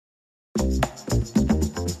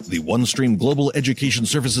the OneStream Global Education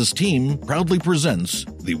Services team proudly presents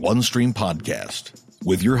the OneStream Podcast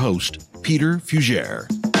with your host, Peter Fugere.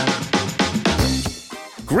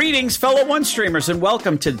 Greetings, fellow OneStreamers, and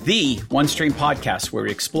welcome to the OneStream Podcast, where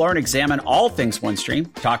we explore and examine all things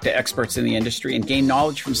OneStream, talk to experts in the industry, and gain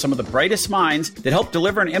knowledge from some of the brightest minds that help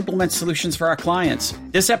deliver and implement solutions for our clients.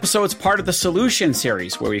 This episode is part of the Solution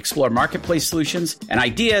Series, where we explore marketplace solutions and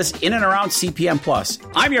ideas in and around CPM+.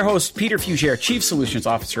 I'm your host, Peter Fugere, Chief Solutions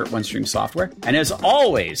Officer at OneStream Software, and as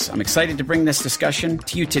always, I'm excited to bring this discussion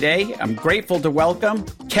to you today. I'm grateful to welcome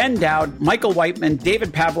Ken Dowd, Michael Whiteman,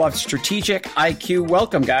 David Pavlov, Strategic IQ.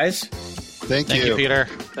 Welcome, guys. Thank you, Peter.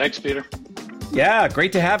 Thanks, Peter. Yeah,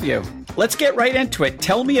 great to have you. Let's get right into it.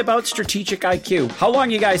 Tell me about Strategic IQ. How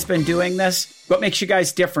long you guys been doing this? What makes you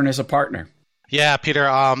guys different as a partner? Yeah, Peter,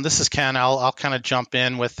 this is Ken. I'll kind of jump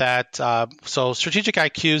in with that. So Strategic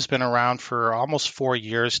IQ has been around for almost 4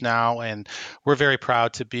 years now, and we're very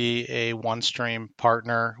proud to be a OneStream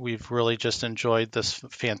partner. We've really just enjoyed this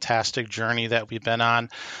fantastic journey that we've been on.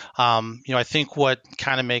 I think what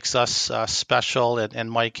kind of makes us special, and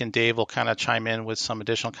Mike and Dave will kind of chime in with some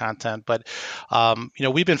additional content, but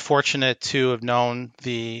we've been fortunate to have known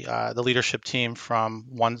the leadership team from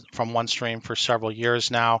OneStream for several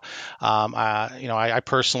years now. I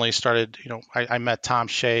personally started, I met Tom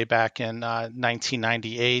Shea back in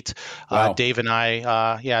 1998. Wow. Dave and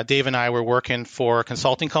I were working for a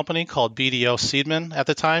consulting company called BDO Seidman at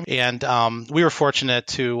the time. And we were fortunate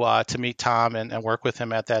to meet Tom and work with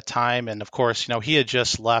him at that time. And of course, he had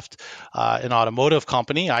just left an automotive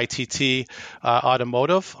company, ITT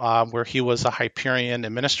Automotive, where he was a Hyperion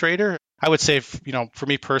administrator. I would say, for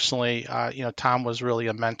me personally, Tom was really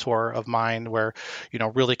a mentor of mine where,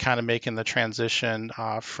 really kind of making the transition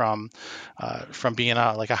from being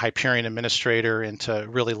like a Hyperion administrator into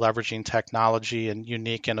really leveraging technology in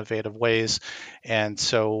unique, innovative ways. And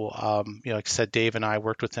so, like I said, Dave and I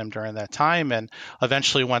worked with him during that time and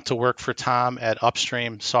eventually went to work for Tom at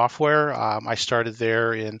OneStream Software. I started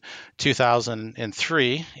there in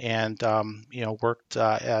 2003 and, worked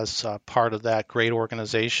as part of that great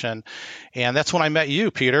organization. And that's when I met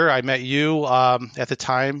you, Peter. I met you at the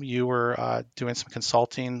time. You were doing some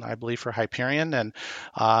consulting, I believe, for Hyperion. And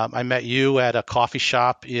I met you at a coffee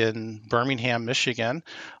shop in Birmingham, Michigan.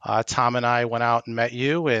 Tom and I went out and met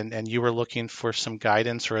you, and you were looking for some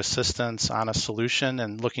guidance or assistance on a solution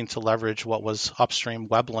and looking to leverage what was Upstream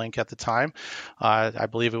WebLink at the time. I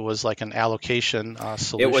believe it was like an allocation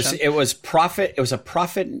solution. It was a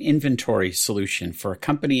profit and inventory solution for a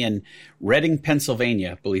company in Reading,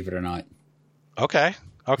 Pennsylvania, believe it or not. Okay.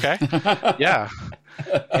 Yeah.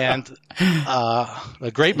 And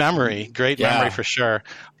a great memory for sure.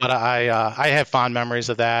 But I have fond memories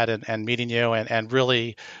of that and meeting you and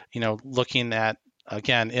really, looking at,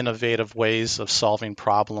 again, innovative ways of solving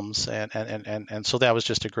problems. And so that was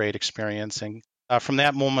just a great experience. And from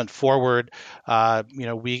that moment forward,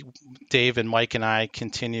 Dave and Mike and I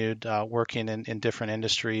continued working in different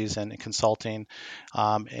industries and in consulting.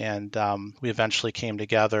 And we eventually came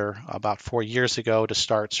together about 4 years ago to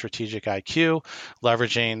start Strategic IQ,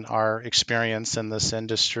 leveraging our experience in this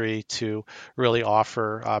industry to really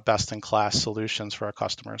offer best-in-class solutions for our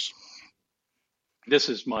customers. This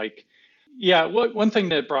is Mike. Yeah, one thing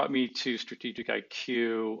that brought me to Strategic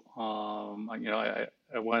IQ,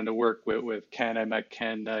 I wanted to work with Ken. I met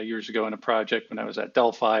Ken years ago in a project when I was at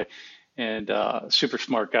Delphi, and super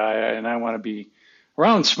smart guy, and I want to be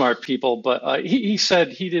around smart people. But he said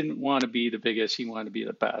he didn't want to be the biggest; he wanted to be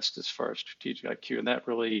the best as far as Strategic IQ, and that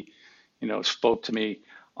really, spoke to me.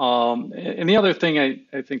 And the other thing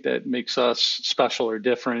I think that makes us special or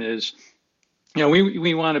different is,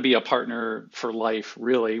 we want to be a partner for life.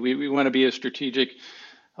 Really, we want to be a strategic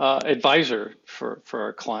advisor for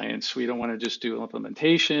our clients. We don't want to just do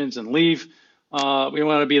implementations and leave. We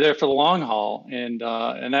want to be there for the long haul, and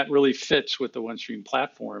that really fits with the OneStream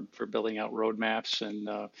platform for building out roadmaps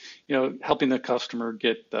and helping the customer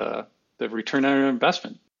get the return on their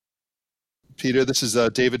investment. Peter, this is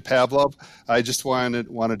David Pavlov. I just wanted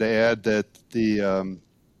to add that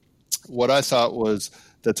what I thought was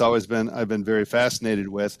I've been very fascinated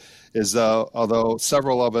with is although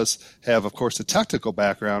several of us have, of course, a technical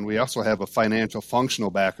background, we also have a financial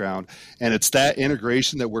functional background. And it's that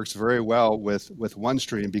integration that works very well with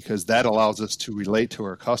OneStream because that allows us to relate to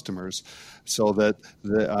our customers so that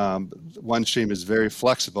the OneStream is very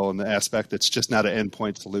flexible in the aspect it's just not an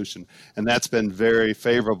endpoint solution. And that's been very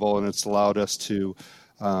favorable, and it's allowed us to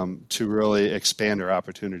really expand our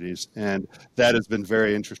opportunities. And that has been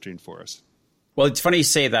very interesting for us. Well, it's funny you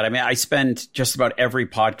say that. I mean, I spend just about every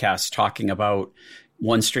podcast talking about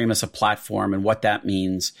OneStream as a platform and what that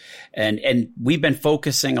means. And we've been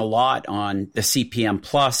focusing a lot on the CPM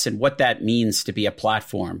Plus and what that means to be a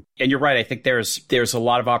platform. And you're right. I think there's a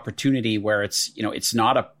lot of opportunity where it's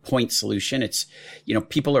not a point solution. It's,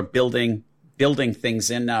 people are building things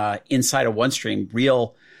inside of OneStream,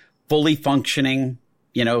 real fully functioning,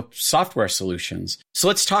 software solutions. So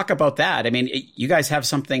let's talk about that. I mean, you guys have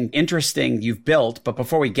something interesting you've built, but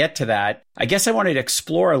before we get to that, I guess I wanted to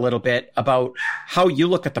explore a little bit about how you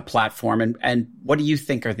look at the platform and what do you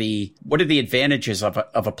think what are the advantages of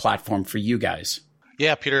a platform for you guys?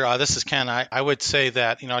 Yeah, Peter, this is Ken. I would say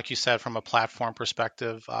that, like you said, from a platform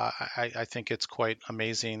perspective, I think it's quite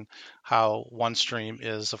amazing how OneStream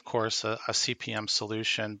is, of course, a CPM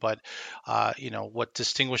solution. But, what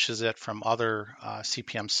distinguishes it from other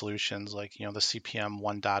CPM solutions like, the CPM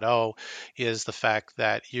 1.0 is the fact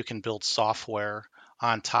that you can build software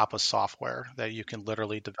on top of software, that you can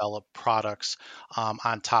literally develop products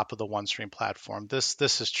on top of the OneStream platform. This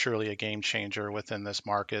is truly a game changer within this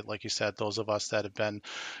market. Like you said, those of us that have been,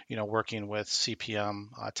 working with CPM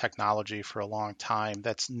technology for a long time,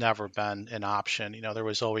 that's never been an option. There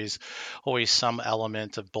was always some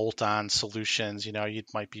element of bolt-on solutions. You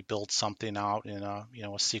might be build something out in a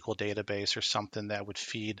SQL database or something that would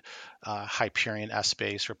feed Hyperion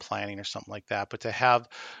Essbase or planning or something like that. But to have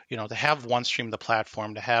OneStream, the platform,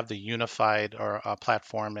 to have the unified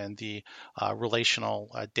platform and the relational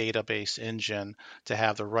database engine, to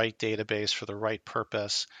have the right database for the right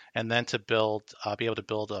purpose, and then to be able to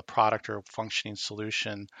build a product or a functioning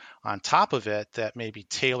solution on top of it that may be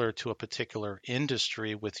tailored to a particular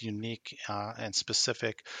industry with unique and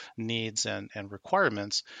specific needs and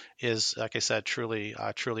requirements is, like I said, truly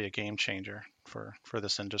a game changer for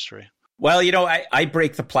this industry. Well, I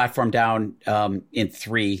break the platform down in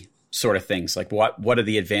three sort of things. Like what are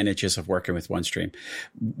the advantages of working with OneStream?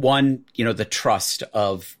 One, the trust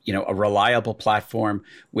of, a reliable platform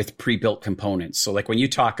with pre-built components. So like when you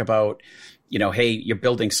talk about, hey, you're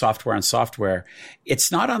building software on software,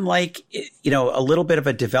 it's not unlike, a little bit of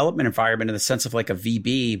a development environment in the sense of like a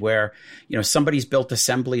VB where, somebody's built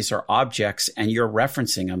assemblies or objects and you're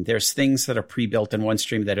referencing them. There's things that are pre-built in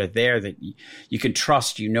OneStream that are there that you can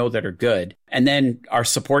trust, that are good. And then our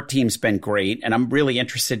support team's been great. And I'm really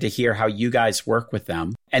interested to hear how you guys work with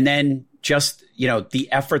them. And then just, the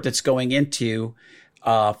effort that's going into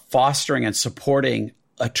fostering and supporting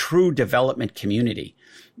a true development community.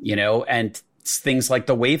 And things like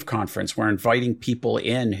the Wave Conference, we're inviting people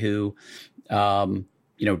in who,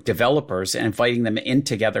 developers, and inviting them in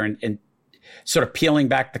together and sort of peeling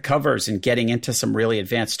back the covers and getting into some really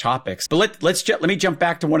advanced topics. But let me jump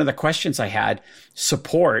back to one of the questions I had.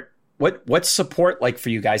 Support. What's support like for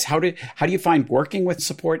you guys? How do you find working with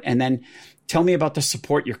support? And then tell me about the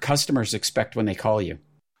support your customers expect when they call you.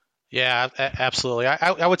 Yeah, absolutely.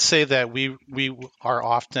 I would say that we are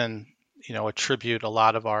often attribute a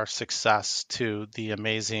lot of our success to the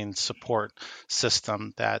amazing support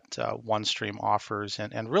system that OneStream offers,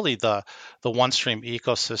 and really the OneStream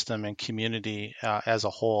ecosystem and community as a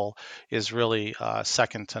whole is really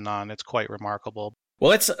second to none. It's quite remarkable.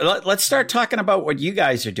 Well, let's start talking about what you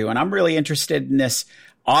guys are doing. I'm really interested in this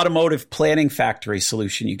automotive planning factory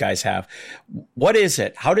solution you guys have. What is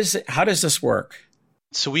it? How does this work?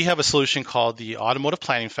 So we have a solution called the Automotive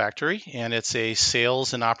Planning Factory, and it's a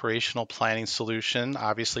sales and operational planning solution,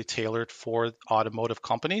 obviously tailored for automotive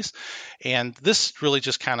companies. And this really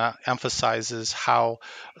just kind of emphasizes how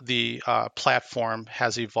the platform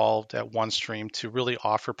has evolved at OneStream to really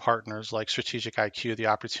offer partners like Strategic IQ the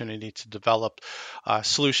opportunity to develop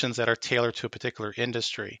solutions that are tailored to a particular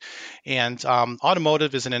industry. And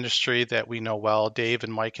automotive is an industry that we know well. Dave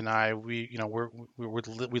and Mike and I, we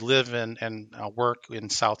live and work in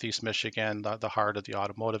Southeast Michigan, the heart of the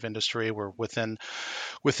automotive industry. We're within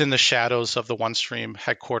the shadows of the OneStream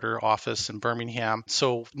headquarter office in Birmingham.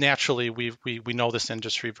 So naturally, we know this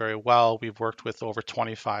industry very well. We've worked with over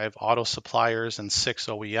 25 auto suppliers and 6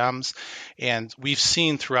 OEMs, and we've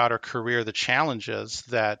seen throughout our career the challenges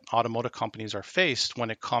that automotive companies are faced when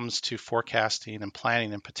it comes to forecasting and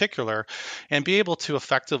planning in particular, and be able to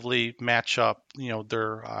effectively match up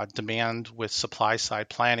their demand with supply side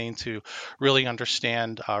planning to really understand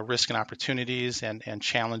risk and opportunities and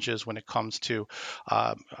challenges when it comes to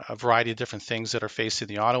a variety of different things that are facing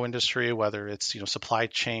the auto industry, whether it's supply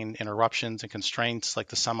chain interruptions and constraints like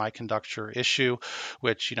the semiconductor issue,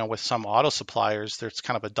 which with some auto suppliers there's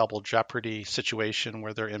kind of a double jeopardy situation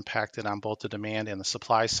where they're impacted on both the demand and the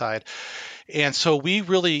supply side. And so we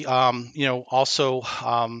really also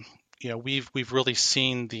we've really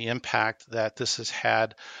seen the impact that this has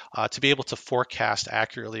had to be able to forecast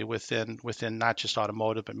accurately within not just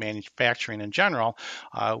automotive but manufacturing in general.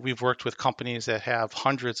 We've worked with companies that have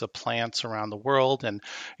hundreds of plants around the world, and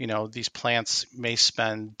these plants may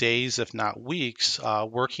spend days, if not weeks,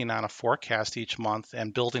 working on a forecast each month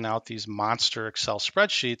and building out these monster Excel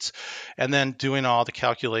spreadsheets, and then doing all the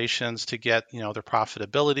calculations to get their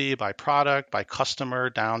profitability by product, by customer,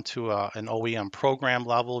 down to an OEM program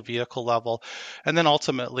level, vehicle level, and then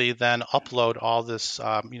ultimately then upload all this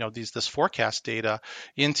this forecast data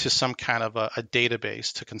into some kind of a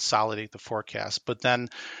database to consolidate the forecast. But then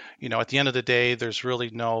at the end of the day, there's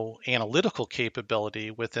really no analytical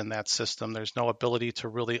capability within that system. There's no ability to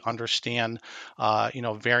really understand,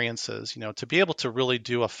 variances. To be able to really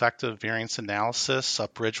do effective variance analysis, a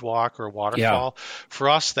bridge walk or waterfall. Yeah. For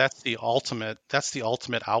us, that's the ultimate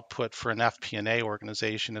output for an FP&A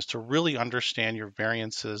organization, is to really understand your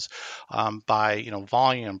variances by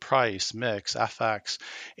volume, price, mix, FX.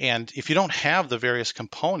 And if you don't have the various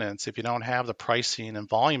components, if you don't have the pricing and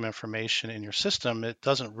volume information in your system,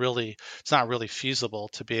 it's not really feasible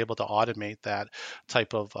to be able to automate that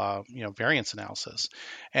type of variance analysis.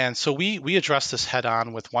 And so we addressed this head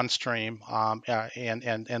on with OneStream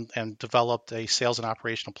and developed a sales and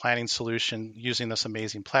operational planning solution using this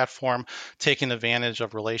amazing platform, taking advantage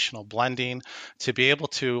of relational blending to be able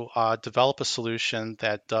to develop a solution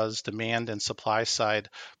that does demand and supply side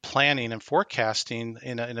planning and forecasting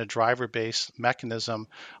in a driver-based mechanism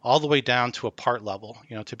all the way down to a part level,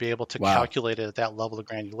 to be able to calculate it at that level of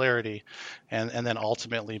granularity and then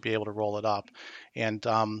ultimately be able to roll it up. And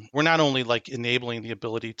we're not only enabling the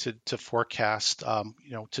ability to forecast,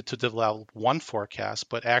 to develop one forecast,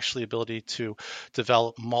 but actually ability to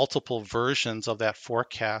develop multiple versions of that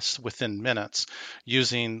forecast within minutes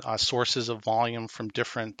using sources of volume from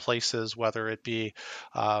different places, whether it be,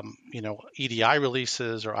 EDI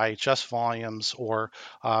releases or IHS volumes, or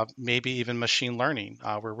maybe even machine learning.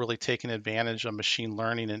 We're really taking advantage of machine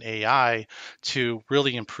learning and AI to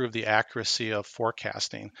really improve the accuracy of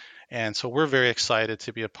forecasting. And so we're very excited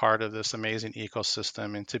to be a part of this amazing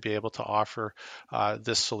ecosystem and to be able to offer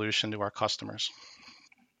this solution to our customers.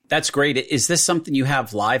 That's great. Is this something you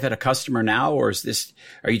have live at a customer now, or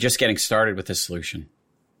are you just getting started with this solution?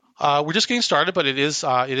 We're just getting started, but it is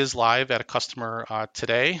live at a customer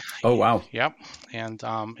today. Oh wow! Yep,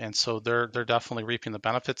 and so they're definitely reaping the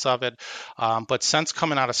benefits of it. But since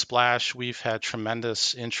coming out of Splash, we've had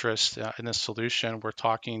tremendous interest in this solution. We're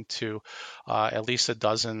talking to at least a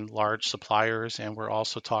dozen large suppliers, and we're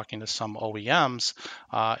also talking to some OEMs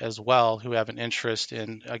as well who have an interest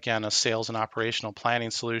in, again, a sales and operational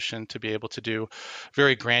planning solution to be able to do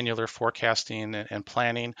very granular forecasting and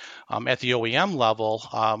planning at the OEM level.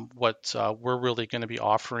 What we're really going to be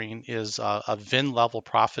offering is a VIN level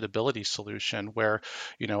profitability solution where,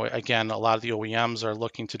 again, a lot of the OEMs are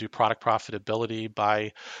looking to do product profitability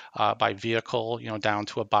by vehicle, down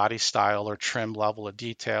to a body style or trim level of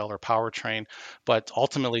detail or powertrain, but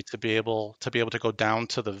ultimately to be able to go down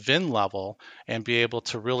to the VIN level and be able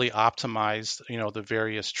to really optimize, the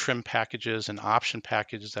various trim packages and option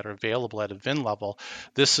packages that are available at a VIN level.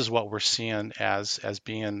 This is what we're seeing as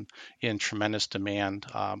being in tremendous demand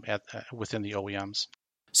within the OEMs.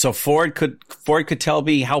 So Ford could tell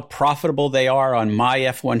me how profitable they are on my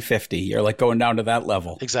F-150. You're going down to that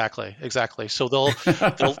level. Exactly. So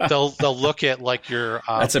they'll look at your.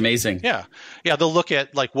 That's amazing. Yeah. They'll look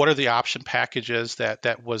at what are the option packages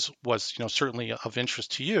that was certainly of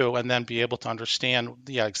interest to you, and then be able to understand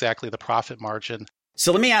exactly the profit margin.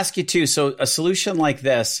 So let me ask you too. So a solution like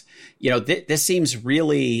this, this seems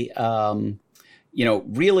really.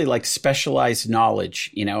 Really like specialized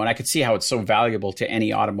knowledge, and I could see how it's so valuable to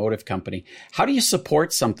any automotive company. How do you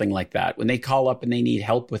support something like that when they call up and they need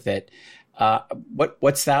help with it?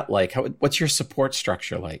 What's that like? What's your support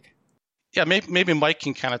structure like? Yeah, maybe Mike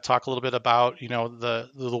can kind of talk a little bit about,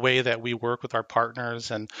 the way that we work with our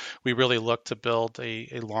partners, and we really look to build a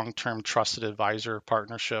long-term trusted advisor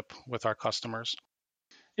partnership with our customers.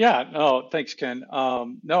 Yeah, no, thanks, Ken.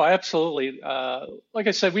 No, absolutely. Like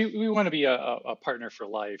I said, we want to be a partner for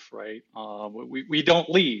life, right? We don't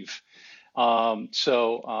leave. Our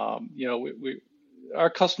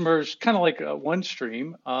customers, kind of like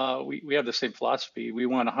OneStream, we have the same philosophy. We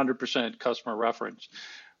want 100% customer reference,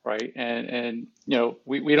 right? And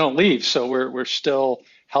we don't leave, so we're still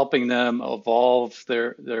helping them evolve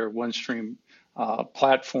their OneStream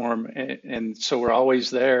platform, and so we're always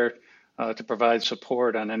there to provide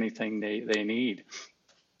support on anything they need.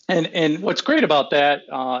 And what's great about that,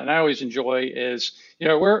 and I always enjoy, is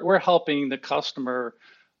we're helping the customer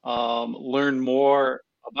learn more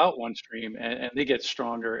about OneStream, and they get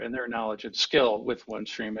stronger in their knowledge and skill with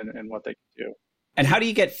OneStream and what they can do. And how do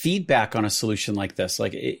you get feedback on a solution like this?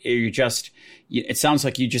 Like, it sounds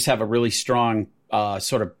like you just have a really strong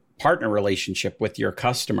sort of partner relationship with your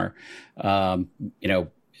customer,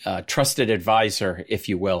 trusted advisor, if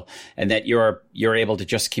you will, and that you're able to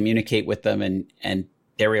just communicate with them and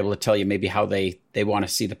they're able to tell you maybe how they want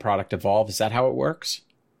to see the product evolve. Is that how it works?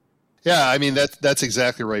 Yeah, I mean that's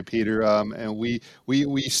exactly right, Peter. And we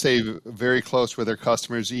stay very close with our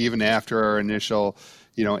customers even after our initial,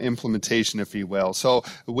 implementation, if you will. So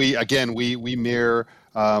we mirror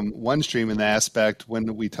OneStream in the aspect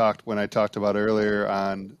when I talked about earlier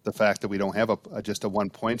on the fact that we don't have just a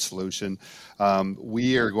one-point solution.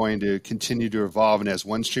 We are going to continue to evolve, and as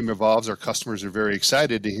OneStream evolves, our customers are very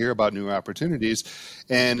excited to hear about new opportunities,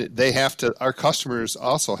 and our customers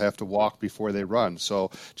also have to walk before they run.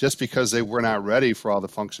 So just because they were not ready for all the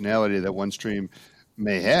functionality that OneStream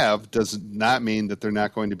may have does not mean that they're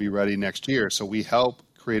not going to be ready next year. So we help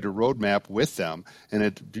create a roadmap with them, and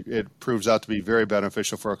it proves out to be very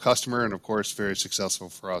beneficial for our customer and, of course, very successful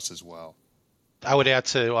for us as well. I would add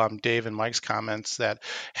to Dave and Mike's comments that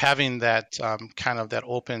having that kind of that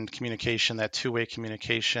open communication, that two-way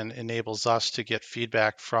communication enables us to get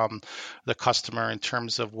feedback from the customer in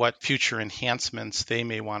terms of what future enhancements they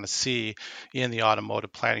may want to see in the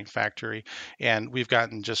automotive planning factory. And we've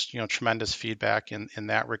gotten just tremendous feedback in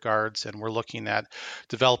that regards. And we're looking at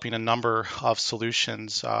developing a number of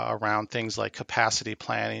solutions around things like capacity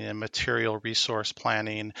planning and material resource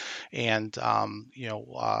planning, and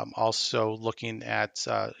also looking at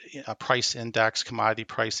a price index, commodity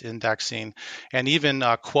price indexing, and even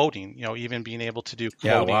quoting. Even being able to do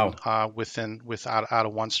quoting out of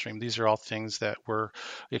OneStream. These are all things that we're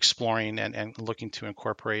exploring and looking to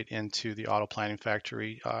incorporate into the auto planning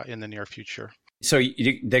factory in the near future. So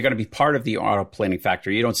they're going to be part of the auto planning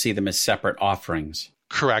factory. You don't see them as separate offerings.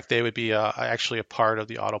 Correct. They would be actually a part of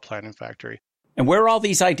the auto planning factory. And where are all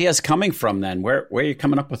these ideas coming from then? Where are you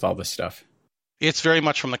coming up with all this stuff? It's very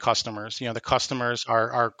much from the customers. The customers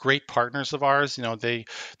are great partners of ours.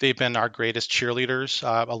 They've been our greatest cheerleaders,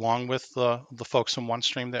 along with the folks from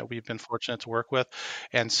OneStream that we've been fortunate to work with.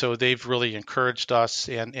 And so they've really encouraged us,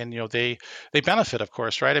 and they benefit, of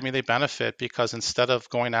course, right? I mean, they benefit because instead of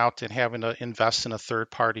going out and having to invest in a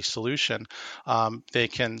third-party solution, they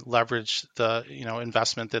can leverage the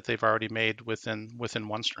investment that they've already made within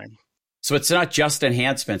OneStream. So it's not just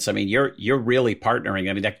enhancements. I mean, you're really partnering.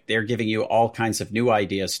 I mean, they're giving you all kinds of new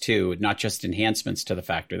ideas too, not just enhancements to the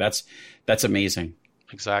factory. That's amazing.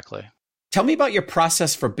 Exactly. Tell me about your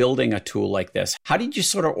process for building a tool like this. How did you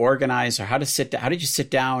sort of organize, or how did you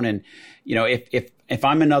sit down and, if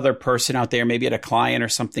I'm another person out there, maybe at a client or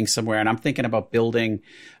something somewhere, and I'm thinking about building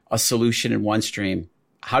a solution in OneStream,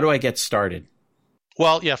 how do I get started?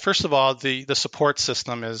 Well, yeah. First of all, the support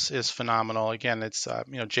system is phenomenal. Again, it's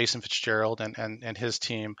Jason Fitzgerald and his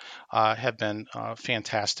team have been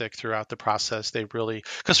fantastic throughout the process. They really,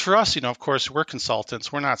 because for us, of course, we're consultants.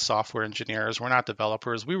 We're not software engineers. We're not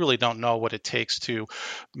developers. We really don't know what it takes to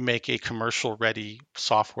make a commercial ready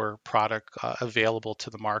software product available to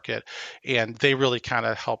the market. And they really kind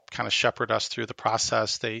of help shepherd us through the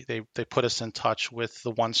process. They put us in touch with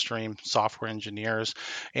the OneStream software engineers,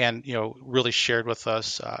 and really shared with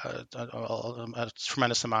us a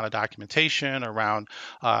tremendous amount of documentation around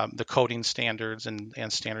the coding standards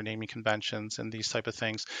and standard naming conventions and these type of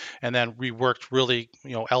things. And then we worked really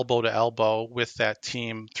elbow to elbow with that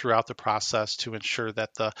team throughout the process to ensure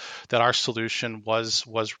that our solution was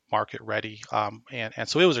market ready. And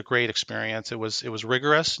so it was a great experience. It was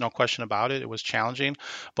rigorous, no question about it. It was challenging,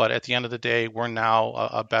 but at the end of the day, we're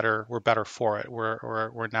now we're better for it.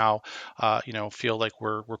 We're now feel like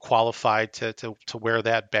we're qualified to wear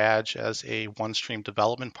that badge as a OneStream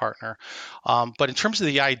development partner. But in terms of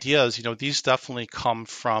the ideas, these definitely come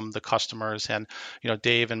from the customers. And,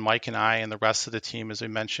 Dave and Mike and I and the rest of the team, as I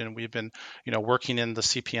mentioned, we've been, working in the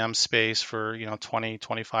CPM space for, 20,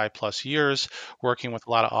 25 plus years, working with a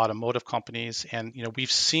lot of automotive companies. And,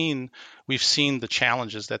 we've seen the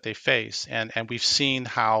challenges that they face, and we've seen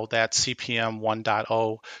how that CPM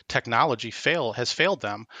 1.0 technology has failed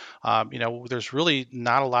them. There's really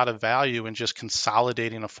not a lot of value in just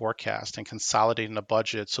consolidating a forecast and consolidating a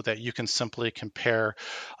budget so that you can simply compare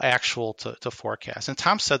actual to forecast. And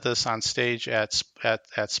Tom said this on stage at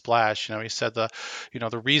Splash. He said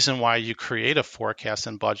the reason why you create a forecast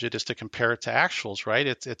and budget is to compare it to actuals, right?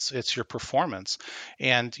 It's your performance,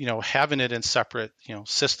 and having it in separate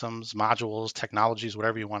systems, modules, technologies,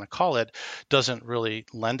 whatever you want to call it, doesn't really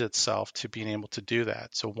lend itself to being able to do that.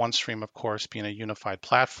 So OneStream, of course, being a unified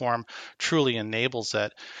platform, truly enables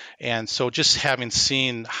it. And so just having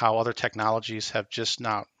seen how other technologies have just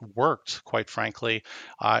not worked, quite frankly,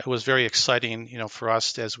 it was very exciting, for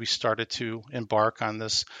us as we started to embark on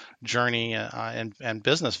this journey and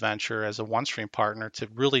business venture as a OneStream partner to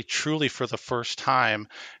really, truly, for the first time,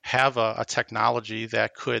 have a technology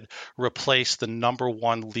that could replace the number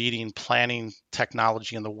one leading planning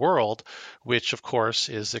technology in the world, which of course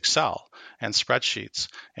is Excel and spreadsheets.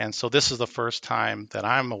 And so this is the first time that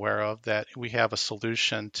I'm aware of that we have a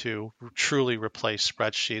solution to truly replace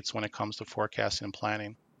spreadsheets when it comes to forecasting and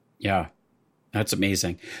planning. Yeah, that's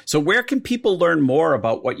amazing. So where can people learn more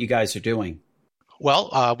about what you guys are doing?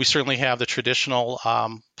 Well, we certainly have the traditional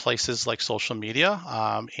places like social media,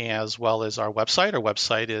 as well as our website. Our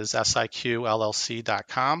website is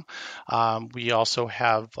siqllc.com. We also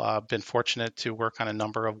have been fortunate to work on a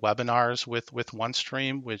number of webinars with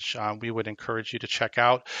OneStream, which we would encourage you to check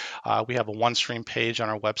out. We have a OneStream page on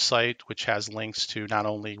our website, which has links to not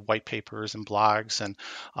only white papers and blogs,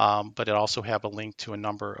 but it also have a link to a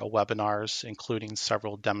number of webinars, including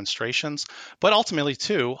several demonstrations. But ultimately,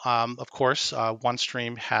 too, of course,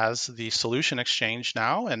 OneStream has the Solution Exchange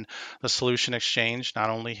now, and the Solution Exchange not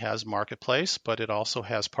only has Marketplace, but it also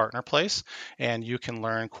has PartnerPlace, and you can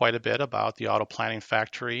learn quite a bit about the Auto Planning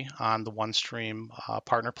Factory on the OneStream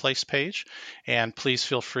PartnerPlace page. And please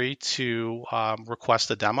feel free to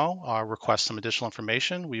request a demo or request some additional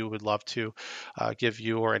information. We would love to give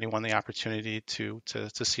you or anyone the opportunity to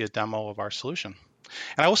see a demo of our solution.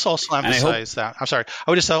 And I will also emphasize that, I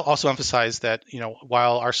would just also emphasize that,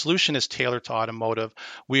 while our solution is tailored to automotive,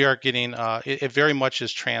 we are getting, it very much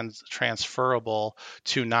is transferable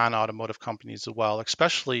to non-automotive companies as well,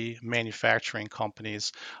 especially manufacturing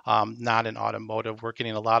companies, not in automotive. We're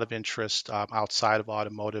getting a lot of interest outside of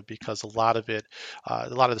automotive because a lot of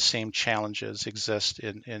the same challenges exist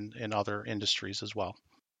in other industries as well.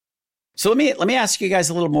 So let me ask you guys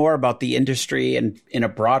a little more about the industry and in a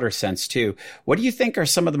broader sense too. What do you think are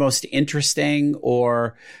some of the most interesting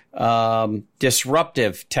or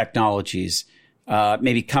disruptive technologies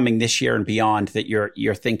maybe coming this year and beyond that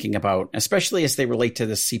you're thinking about, especially as they relate to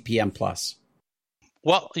the CPM Plus?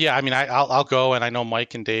 Well, yeah, I mean, I'll go, and I know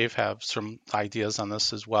Mike and Dave have some ideas on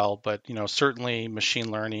this as well, but, certainly machine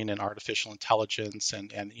learning and artificial intelligence,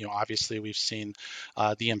 and obviously we've seen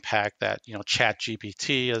the impact that,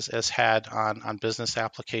 ChatGPT has had on business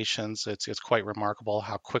applications. It's quite remarkable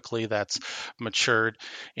how quickly that's matured.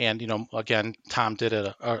 And, again, Tom did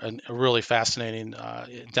a really fascinating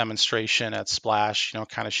demonstration at Splash,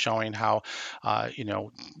 kind of showing how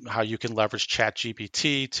you can leverage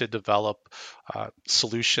ChatGPT to develop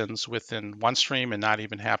solutions within OneStream and not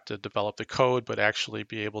even have to develop the code, but actually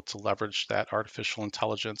be able to leverage that artificial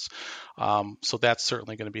intelligence. So that's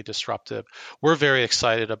certainly going to be disruptive. We're very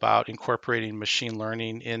excited about incorporating machine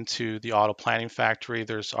learning into the auto planning factory.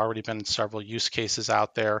 There's already been several use cases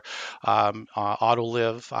out there.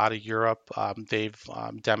 Autolive out of Europe, they've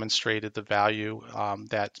demonstrated the value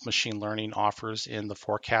that machine learning offers in the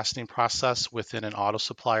forecasting process within an auto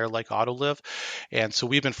supplier like Autolive. And so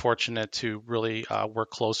we've been fortunate to really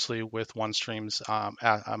work closely with OneStream's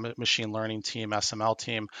machine learning team, SML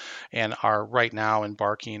team, and are right now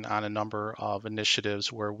embarking on a number of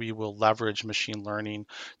initiatives where we will leverage machine learning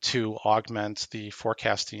to augment the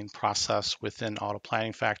forecasting process within Auto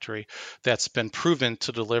Planning Factory that's been proven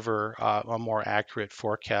to deliver a more accurate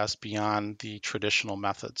forecast beyond the traditional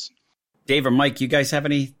methods. Dave or Mike, you guys have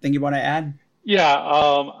anything you want to add? Yeah,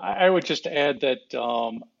 I would just add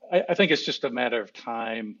that I think it's just a matter of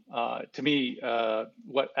time. To me,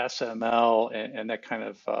 what SML and that kind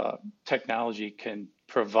of technology can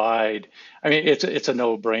provide, I mean, it's a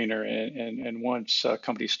no-brainer. And once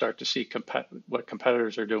companies start to see what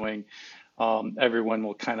competitors are doing, everyone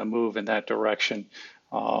will kind of move in that direction.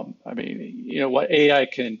 I mean, what AI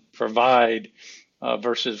can provide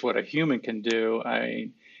versus what a human can do. I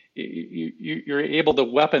mean, you're able to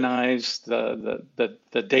weaponize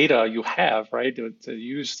the data you have, right? To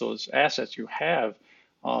use those assets you have,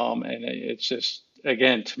 and it's just,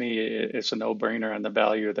 again, to me, it's a no-brainer on the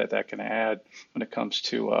value that can add when it comes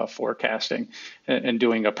to forecasting and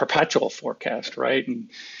doing a perpetual forecast, right?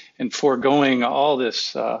 And foregoing all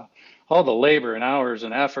this, all the labor and hours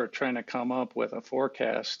and effort trying to come up with a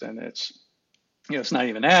forecast, and it's not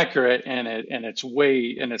even accurate, and it's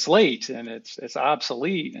late, and it's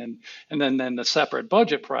obsolete, and then the separate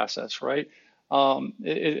budget process, right?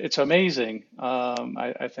 It's amazing.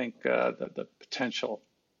 I think the potential,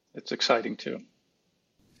 it's exciting too.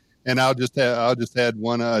 And I'll just add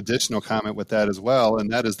one additional comment with that as well,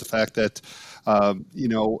 and that is the fact that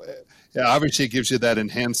obviously it gives you that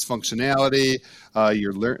enhanced functionality,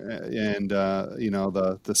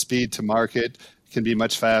 the speed to market can be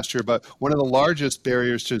much faster. But one of the largest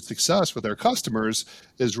barriers to success with our customers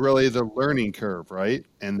is really the learning curve, right?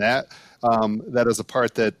 And that is a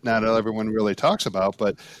part that not everyone really talks about,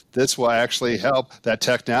 but this will actually help. That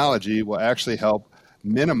technology will actually help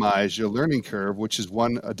minimize your learning curve, which is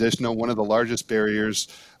one of the largest barriers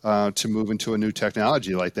to move into a new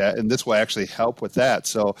technology like that. And this will actually help with that.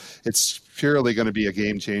 So it's purely going to be a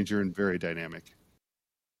game changer and very dynamic.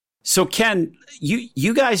 So Ken,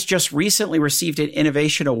 you guys just recently received an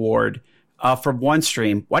innovation award from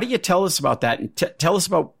OneStream. Why don't you tell us about that and tell us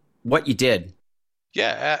about what you did?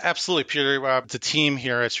 Yeah, absolutely, Peter. The team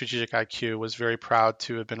here at Strategic IQ was very proud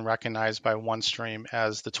to have been recognized by OneStream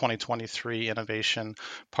as the 2023 Innovation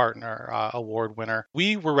Partner Award winner.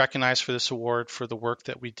 We were recognized for this award for the work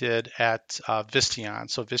that we did at Visteon.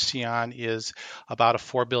 So Visteon is about a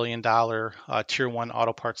 $4 billion Tier 1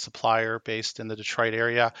 auto parts supplier based in the Detroit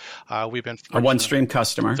area. We've been a OneStream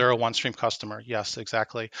customer. They're a OneStream customer. Yes,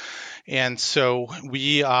 exactly. And so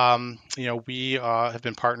we have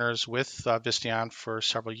been partners with Visteon for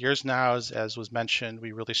several years now. As was mentioned,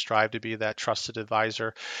 we really strive to be that trusted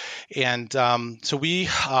advisor. And so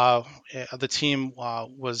the team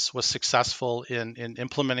was successful in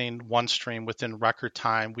implementing OneStream within record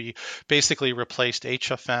time. We basically replaced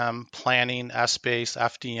HFM, planning, SBase,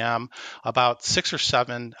 FDM, about 6 or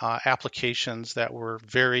 7 applications that were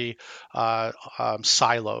very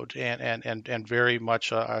siloed and very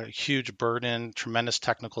much a huge burden, tremendous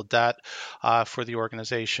technical debt for the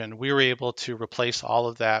organization. We were able to replace all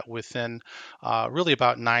of that within really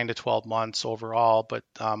about 9 to 12 months overall, but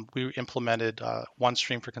we implemented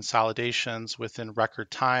OneStream for consolidations within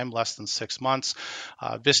record time, less than 6 months.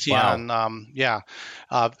 Visteon, wow.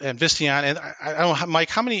 And Visteon, and I don't know, Mike,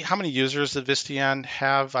 how many users does Visteon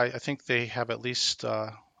have? I think they have at least.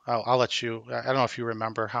 I'll let you. I don't know if you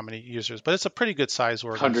remember how many users, but it's a pretty good size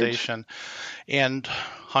organization, and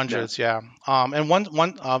hundreds, yeah. And one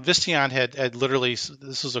Visteon had literally.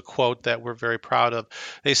 This is a quote that we're very proud of.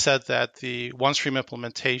 They said that the OneStream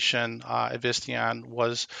implementation at Visteon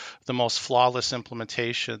was the most flawless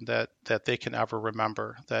implementation that they can ever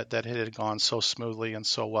remember. That it had gone so smoothly and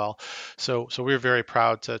so well. So we're very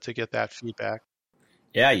proud to get that feedback.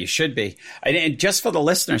 Yeah, you should be. And just for the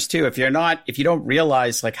listeners too, if you don't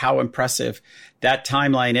realize like how impressive that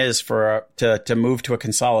timeline is to move to a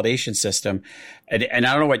consolidation system. And I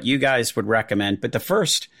don't know what you guys would recommend, but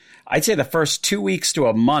I'd say the first 2 weeks to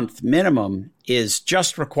a month minimum is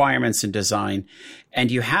just requirements and design.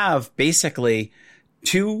 And you have basically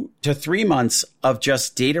 2 to 3 months of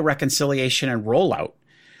just data reconciliation and rollout.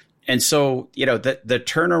 And so, the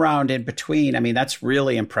turnaround in between, I mean, that's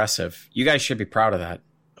really impressive. You guys should be proud of that.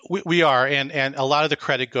 We are, and a lot of the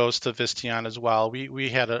credit goes to Visteon as well. We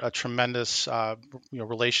had a tremendous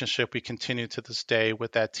relationship. We continue to this day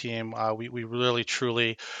with that team. We really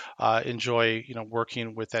truly enjoy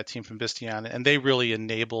working with that team from Visteon, and they really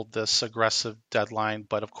enabled this aggressive deadline.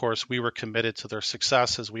 But of course, we were committed to their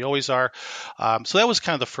success, as we always are. So that was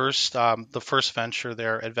kind of the first venture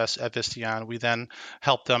there at Visteon. We then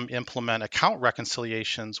helped them implement account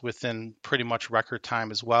reconciliations within pretty much record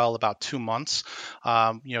time as well, about 2 months.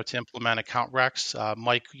 To implement account recs.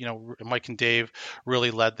 Mike and Dave really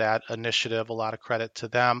led that initiative. A lot of credit to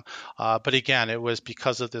them. But again, it was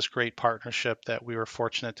because of this great partnership that we were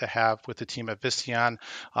fortunate to have with the team at Visteon.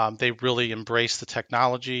 They really embraced the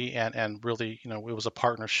technology and really, it was a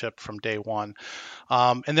partnership from day one.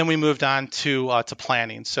 And then we moved on to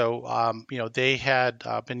planning. So, they had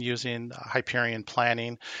been using Hyperion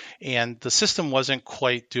planning, and the system wasn't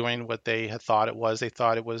quite doing what they had thought it was. They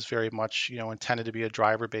thought it was very much, intended to be a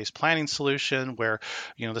driver-based planning solution where,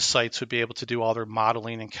 the sites would be able to do all their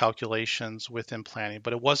modeling and calculations within planning,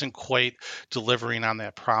 but it wasn't quite delivering on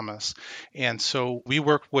that promise. And so we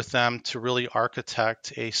worked with them to really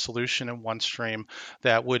architect a solution in OneStream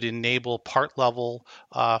that would enable part level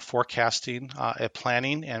forecasting at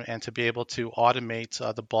planning and to be able to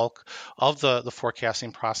automate the bulk of the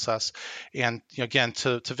forecasting process. And again,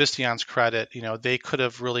 to Visteon's credit, they could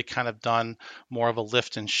have really kind of done more of a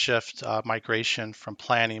lift and shift migration from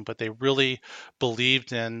planning, but they really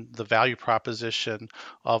believed in the value proposition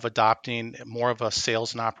of adopting more of a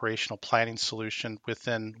sales and operational planning solution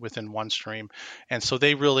within OneStream. And so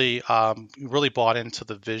they really bought into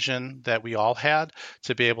the vision that we all had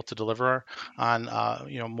to be able to deliver on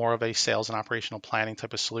more of a sales and operational planning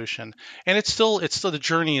type of solution. And it's still the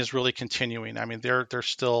journey is really continuing. I mean, they're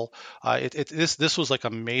still this was like a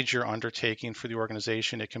major undertaking for the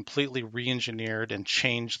organization. It completely re-engineered and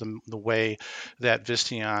changed the way that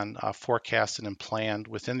Visteon forecasted and planned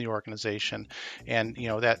within the organization. And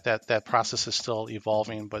that process is still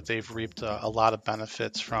evolving, but they've reaped a lot of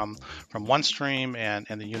benefits from OneStream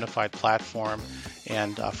and the unified platform.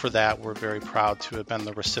 And for that, we're very proud to have been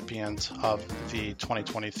the recipient of the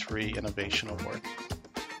 2023 Innovation Award.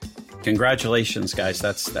 Congratulations, guys.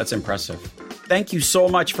 That's impressive. Thank you so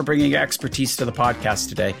much for bringing your expertise to the podcast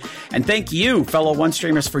today. And thank you, fellow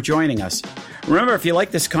OneStreamers, for joining us. Remember, if you like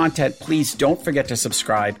this content, please don't forget to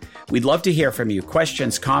subscribe. We'd love to hear from you.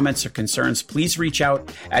 Questions, comments, or concerns, please reach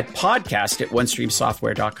out at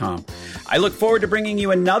podcast@onestreamsoftware.com. I look forward to bringing you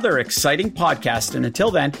another exciting podcast. And until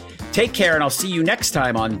then, take care, and I'll see you next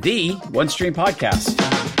time on the OneStream Podcast.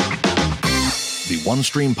 The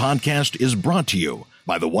OneStream Podcast is brought to you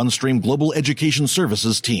by the OneStream Global Education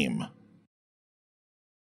Services team.